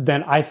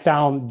 then I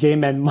found gay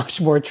men much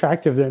more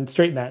attractive than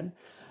straight men.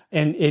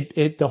 And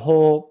the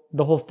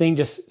whole thing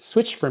just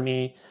switched for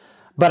me.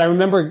 But I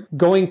remember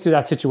going through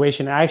that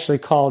situation. I actually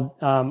called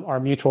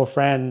our mutual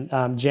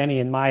friend, Jenny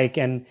and Mike,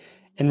 and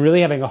really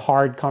having a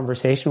hard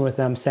conversation with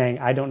them saying,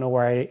 I don't know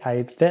where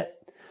I fit.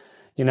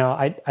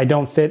 I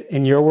don't fit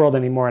in your world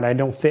anymore, and I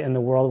don't fit in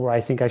the world where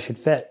I think I should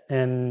fit.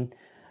 And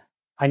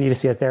I need to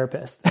see a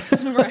therapist.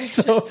 Right.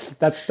 So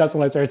that's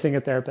when I started seeing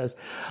a therapist.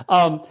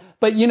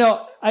 But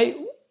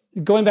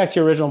going back to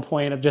your original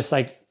point of just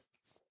like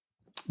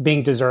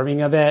being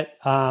deserving of it,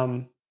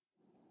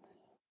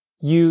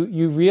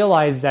 you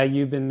realize that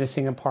you've been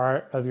missing a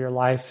part of your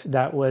life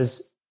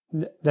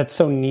that's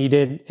so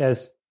needed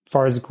as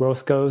far as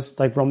growth goes,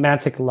 like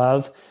romantic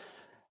love.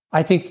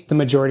 I think the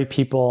majority of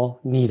people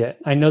need it.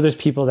 I know there's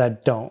people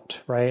that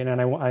don't, right?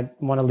 And I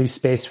want to leave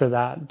space for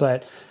that.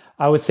 But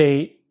I would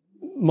say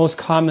most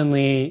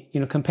commonly,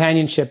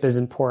 companionship is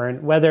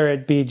important, whether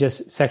it be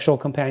just sexual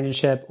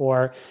companionship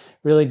or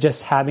really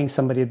just having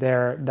somebody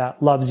there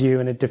that loves you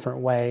in a different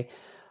way.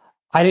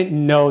 I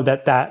didn't know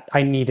that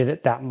I needed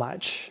it that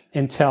much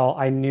until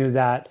I knew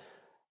that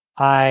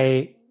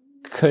I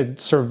could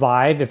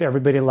survive if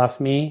everybody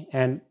left me,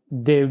 and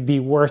they would be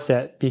worth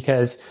it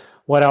because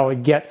what I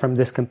would get from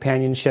this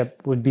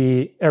companionship would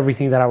be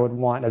everything that I would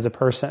want as a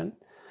person.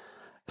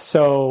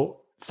 So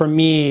for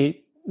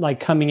me, like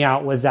coming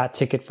out was that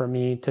ticket for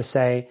me to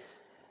say,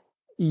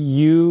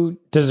 you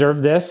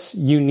deserve this,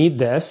 you need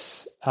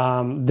this.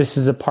 This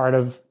is a part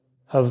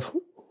of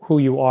who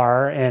you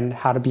are and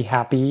how to be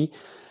happy.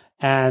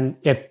 And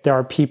if there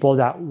are people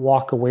that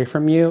walk away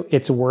from you,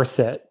 it's worth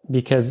it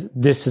because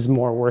this is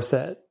more worth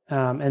it.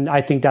 And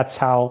I think that's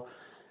how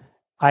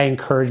I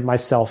encourage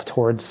myself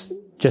towards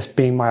just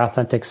being my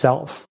authentic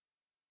self.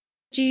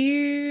 Do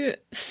you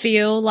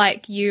feel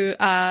like you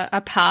are a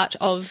part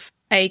of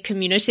a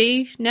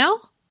community now?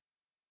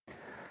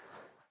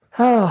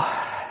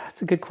 Oh,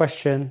 that's a good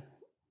question.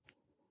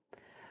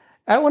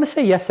 I want to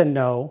say yes and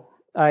no.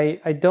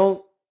 I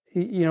don't,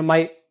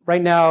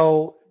 right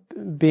now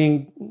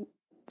being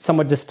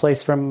somewhat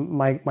displaced from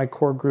my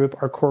core group,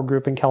 our core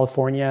group in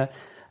California,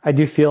 I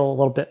do feel a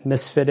little bit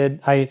misfitted.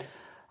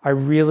 I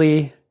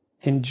really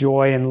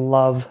enjoy and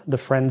love the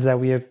friends that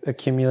we have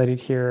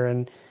accumulated here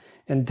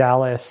in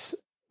Dallas,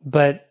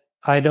 but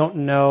I don't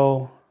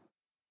know.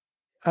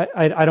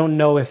 I don't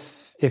know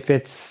if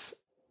it's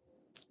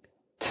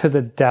to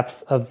the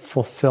depth of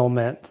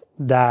fulfillment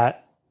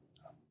that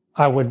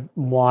I would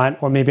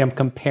want, or maybe I'm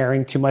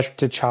comparing too much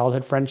to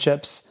childhood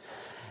friendships.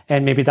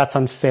 And maybe that's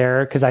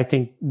unfair because I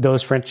think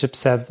those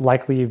friendships have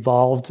likely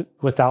evolved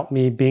without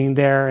me being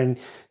there and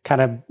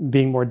kind of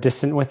being more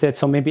distant with it.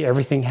 So maybe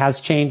everything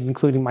has changed,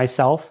 including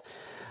myself.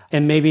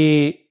 And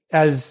maybe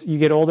as you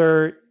get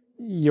older,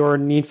 your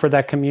need for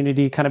that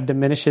community kind of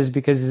diminishes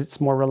because it's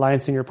more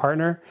reliance on your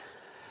partner.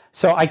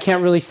 So I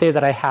can't really say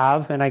that I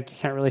have, and I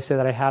can't really say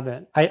that I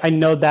haven't. I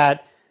know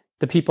that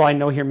the people I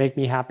know here make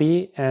me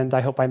happy, and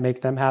I hope I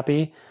make them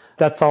happy.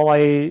 That's all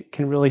I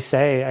can really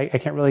say. I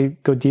can't really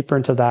go deeper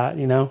into that,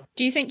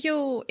 Do you think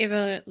you'll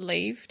ever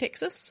leave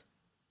Texas?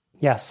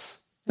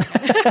 Yes.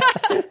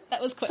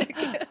 That was quick.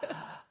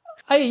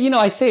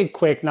 I say it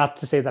quick, not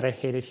to say that I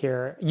hate it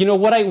here.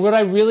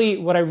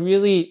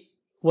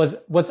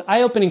 What's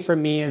eye-opening for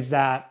me is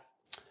that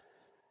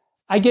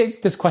I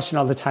get this question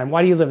all the time.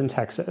 Why do you live in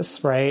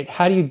Texas, right?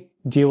 How do you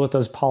deal with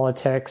those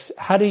politics?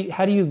 How do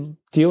you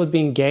deal with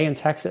being gay in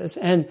Texas?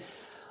 And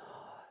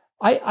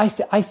I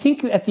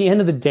think at the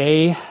end of the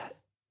day,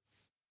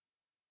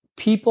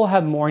 people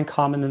have more in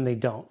common than they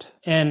don't.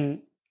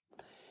 And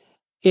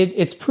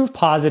it's proof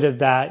positive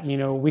that,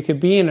 we could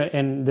be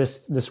in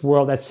this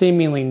world that's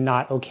seemingly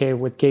not okay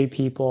with gay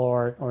people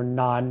or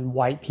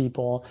non-white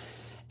people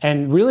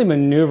and really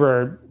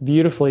maneuver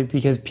beautifully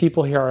because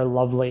people here are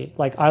lovely.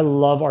 Like, I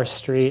love our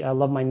street. I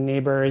love my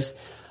neighbors.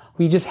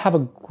 We just have a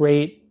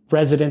great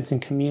residence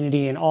and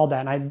community and all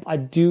that. And I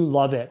do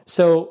love it.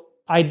 So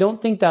I don't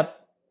think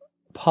that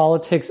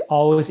politics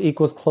always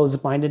equals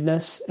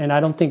closed-mindedness. And I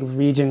don't think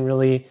region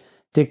really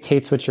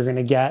dictates what you're going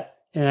to get.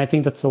 And I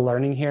think that's the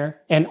learning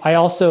here. And I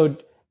also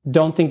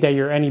don't think that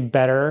you're any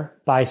better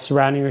by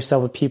surrounding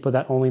yourself with people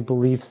that only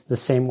believe the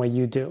same way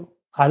you do.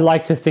 I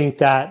like to think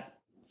that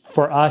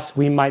for us,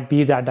 we might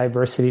be that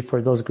diversity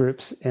for those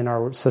groups in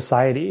our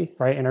society,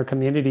 right? In our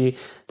community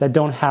that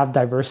don't have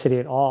diversity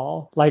at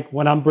all. Like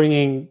when I'm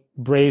bringing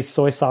braised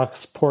soy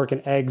sauce, pork,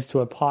 and eggs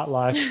to a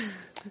potluck,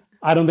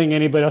 I don't think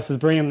anybody else is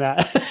bringing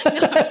that.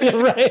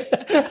 Right.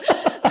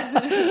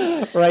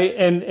 Right.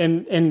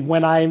 And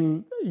when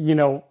I'm,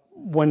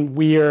 when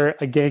we're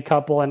a gay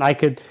couple and I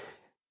could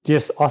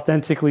just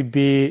authentically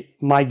be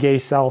my gay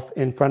self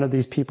in front of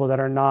these people that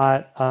are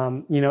not,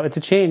 it's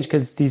a change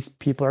because these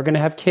people are going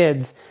to have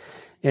kids.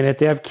 And if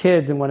they have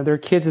kids and one of their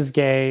kids is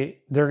gay,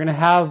 they're going to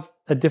have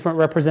a different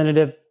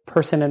representative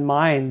person in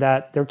mind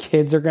that their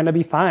kids are going to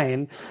be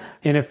fine.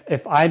 And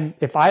if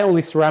I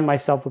only surround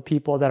myself with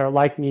people that are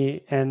like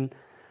me and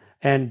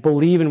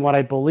believe in what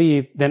I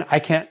believe, then I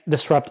can't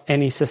disrupt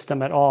any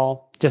system at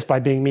all just by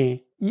being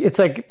me. It's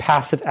like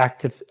passive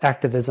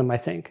activism, I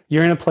think.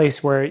 You're in a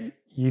place where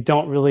you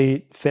don't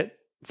really fit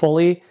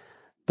fully,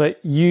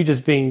 but you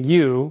just being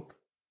you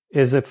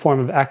is a form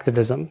of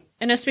activism.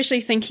 And especially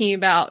thinking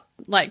about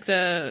like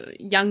the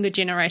younger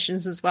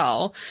generations as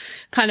well,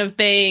 kind of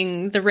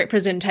being the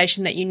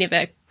representation that you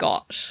never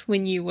got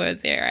when you were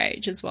their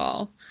age as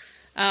well.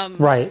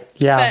 Right.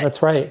 Yeah,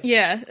 that's right.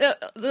 Yeah.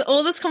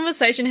 All this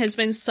conversation has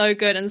been so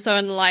good and so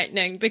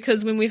enlightening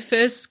because when we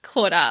first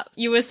caught up,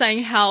 you were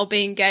saying how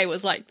being gay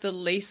was like the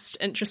least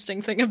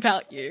interesting thing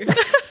about you.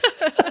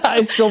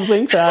 I still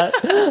think that.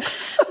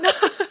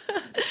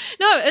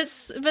 No,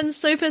 it's been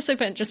super,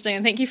 super interesting.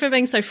 And thank you for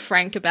being so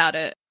frank about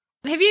it.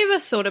 Have you ever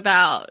thought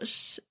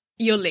about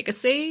your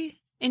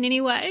legacy in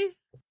any way?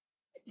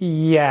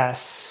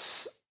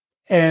 Yes.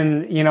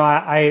 And,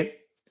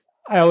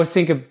 I always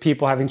think of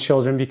people having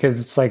children because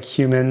it's like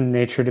human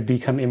nature to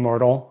become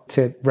immortal,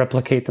 to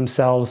replicate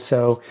themselves.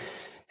 So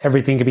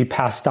everything can be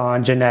passed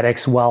on,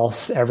 genetics,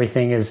 wealth,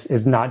 everything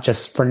is not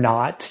just for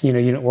naught. You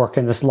don't work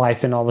in this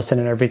life and all of a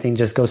sudden everything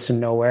just goes to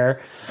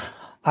nowhere.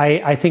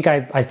 I think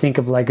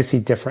of legacy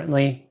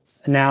differently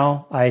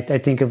now. I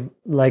think of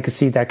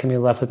legacy that can be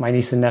left with my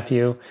niece and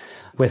nephew,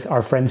 with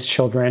our friends'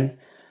 children,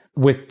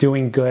 with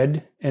doing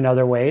good in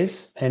other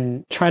ways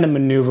and trying to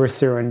maneuver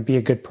through and be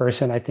a good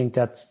person. I think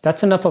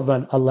that's enough of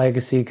a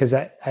legacy because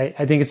I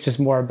think it's just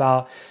more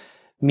about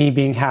me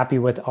being happy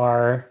with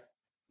our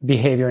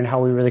behavior and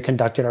how we really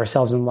conducted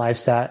ourselves in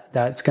life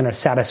that's going to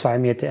satisfy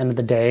me at the end of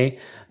the day.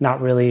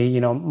 Not really,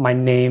 my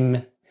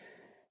name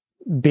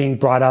being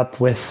brought up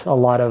with a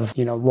lot of,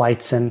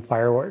 lights and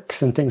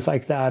fireworks and things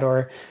like that,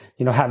 or,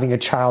 having a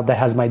child that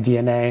has my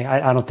DNA.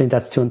 I don't think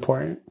that's too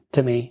important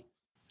to me.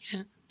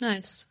 Yeah,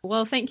 nice.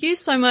 Well, thank you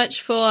so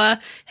much for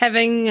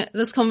having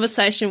this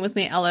conversation with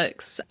me,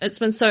 Alex. It's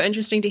been so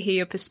interesting to hear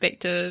your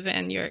perspective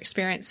and your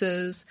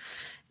experiences.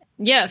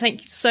 Yeah,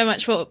 thank you so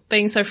much for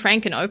being so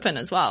frank and open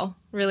as well.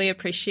 Really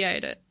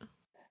appreciate it.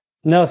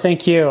 No,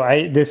 thank you.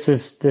 This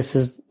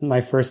is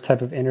my first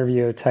type of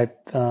interview type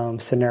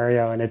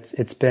scenario, and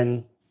it's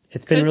been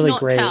really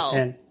great.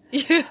 And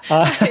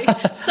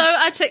so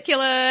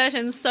articulate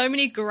and so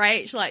many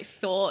great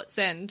thoughts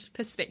and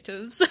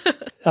perspectives.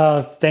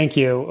 Thank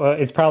you.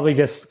 It's probably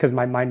just because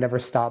my mind never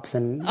stops,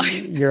 and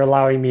you're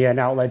allowing me an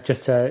outlet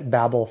just to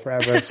babble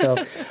forever. So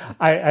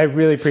I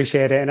really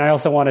appreciate it. And I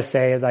also want to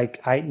say,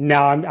 I'm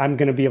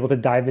going to be able to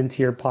dive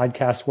into your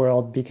podcast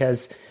world,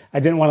 because I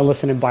didn't want to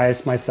listen and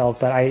bias myself,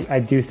 but I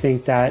do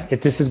think that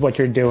if this is what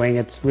you're doing,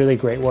 it's really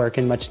great work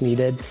and much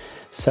needed.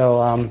 So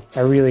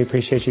I really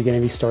appreciate you getting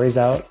these stories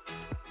out.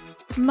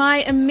 My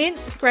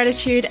immense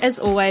gratitude as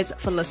always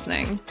for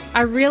listening.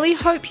 I really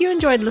hope you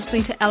enjoyed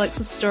listening to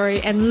Alex's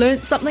story and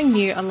learnt something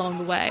new along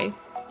the way.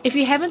 If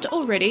you haven't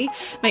already,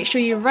 make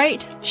sure you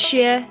rate,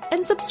 share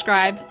and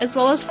subscribe, as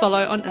well as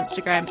follow on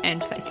Instagram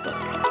and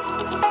Facebook.